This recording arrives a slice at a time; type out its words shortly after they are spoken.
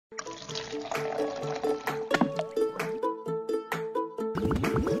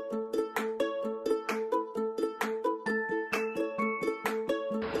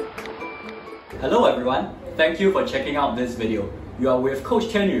Hello everyone, thank you for checking out this video. You are with Coach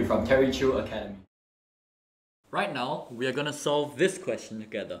Tianyu from Terry Chiu Academy. Right now, we are going to solve this question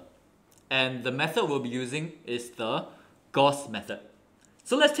together. And the method we'll be using is the Gauss method.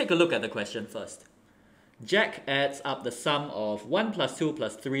 So let's take a look at the question first. Jack adds up the sum of 1 plus 2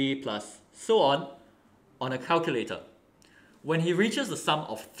 plus 3 plus so on a calculator. When he reaches the sum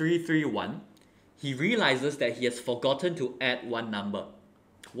of 331, he realizes that he has forgotten to add one number.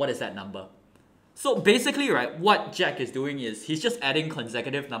 What is that number? So basically, right, what Jack is doing is he's just adding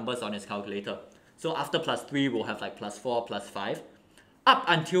consecutive numbers on his calculator. So after plus 3, we'll have like plus 4, plus 5, up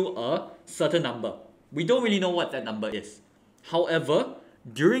until a certain number. We don't really know what that number is. However,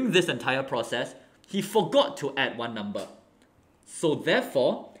 during this entire process, he forgot to add one number. So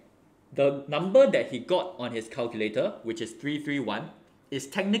therefore, the number that he got on his calculator, which is 331, is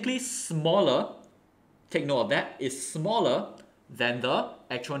technically smaller, take note of that, is smaller than the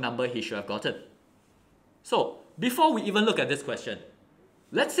actual number he should have gotten. So, before we even look at this question,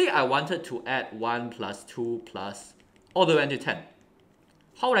 let's say I wanted to add 1 plus 2 plus all the way to 10.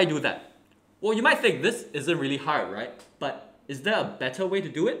 How would I do that? Well, you might think this isn't really hard, right? But is there a better way to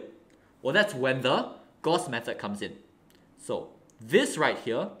do it? Well, that's when the Gauss method comes in. So, this right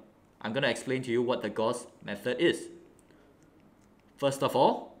here, I'm going to explain to you what the Gauss method is. First of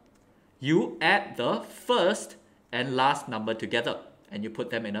all, you add the first and last number together and you put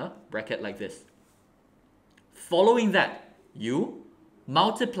them in a bracket like this. Following that, you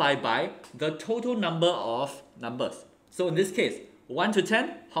multiply by the total number of numbers. So in this case, 1 to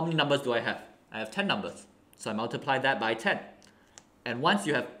 10, how many numbers do I have? I have 10 numbers. So I multiply that by 10. And once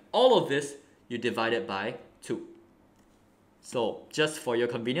you have all of this, you divide it by 2. So just for your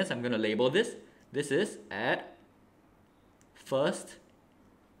convenience, I'm going to label this. This is add first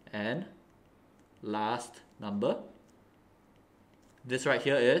and last number. This right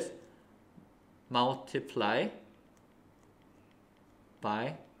here is multiply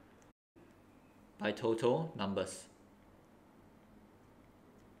by total numbers.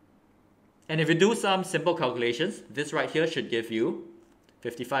 And if you do some simple calculations, this right here should give you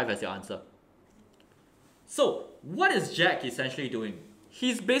 55 as your answer. So, what is Jack essentially doing?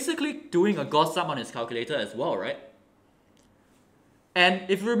 He's basically doing a Gauss sum on his calculator as well, right? And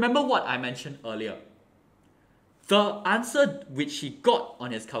if you remember what I mentioned earlier, the answer which he got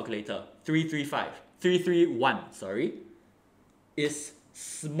on his calculator, 331, is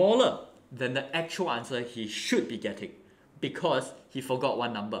smaller than the actual answer he should be getting because he forgot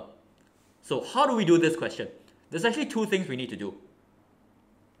one number. So how do we do this question? There's actually two things we need to do.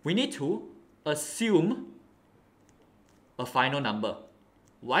 We need to assume a final number.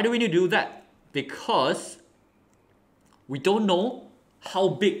 Why do we need to do that? Because we don't know how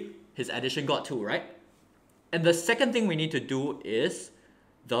big his addition got to, right? And the second thing we need to do is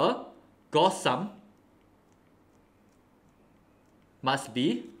the Gauss sum must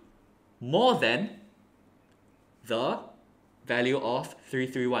be more than the value of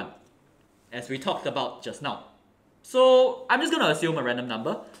 331, as we talked about just now. So I'm just going to assume a random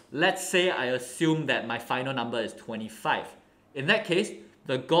number. Let's say I assume that my final number is 25. In that case,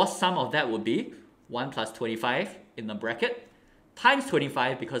 the Gauss sum of that would be 1 plus 25 in the bracket times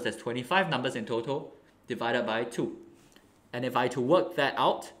 25 because there's 25 numbers in total divided by 2. And if I to work that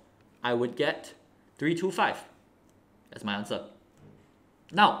out, I would get 325. That's my answer.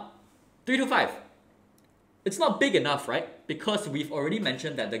 Now, 325. It's not big enough, right? Because we've already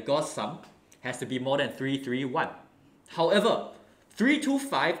mentioned that the Gauss sum has to be more than 331. However,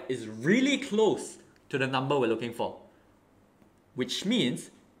 325 is really close to the number we're looking for. Which means,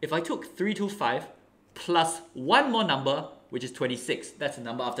 if I took 325 plus one more number, which is 26, that's the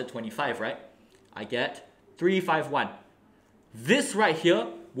number after 25, right? I get 351. This right here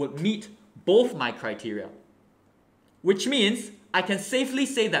would meet both my criteria. Which means, I can safely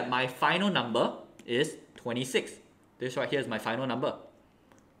say that my final number is 26. This right here is my final number.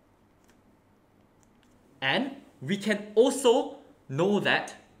 And we can also know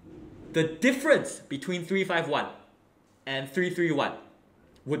that the difference between 351 and 331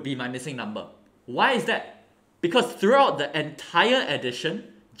 would be my missing number. Why is that? Because throughout the entire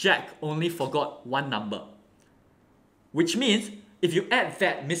addition, Jack only forgot one number. Which means, if you add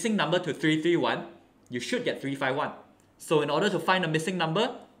that missing number to 331, you should get 351. So in order to find a missing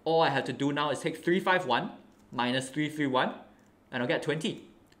number, all I have to do now is take 351 minus 331, and I'll get 20.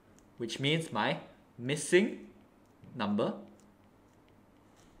 Which means my missing number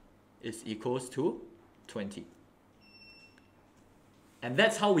is equals to 20. And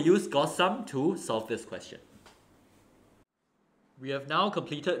that's how we use Gauss sum to solve this question. We have now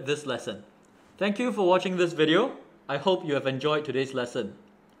completed this lesson. Thank you for watching this video. I hope you have enjoyed today's lesson.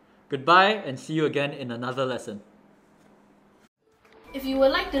 Goodbye and see you again in another lesson. If you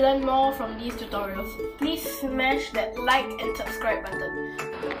would like to learn more from these tutorials, please smash that like and subscribe button.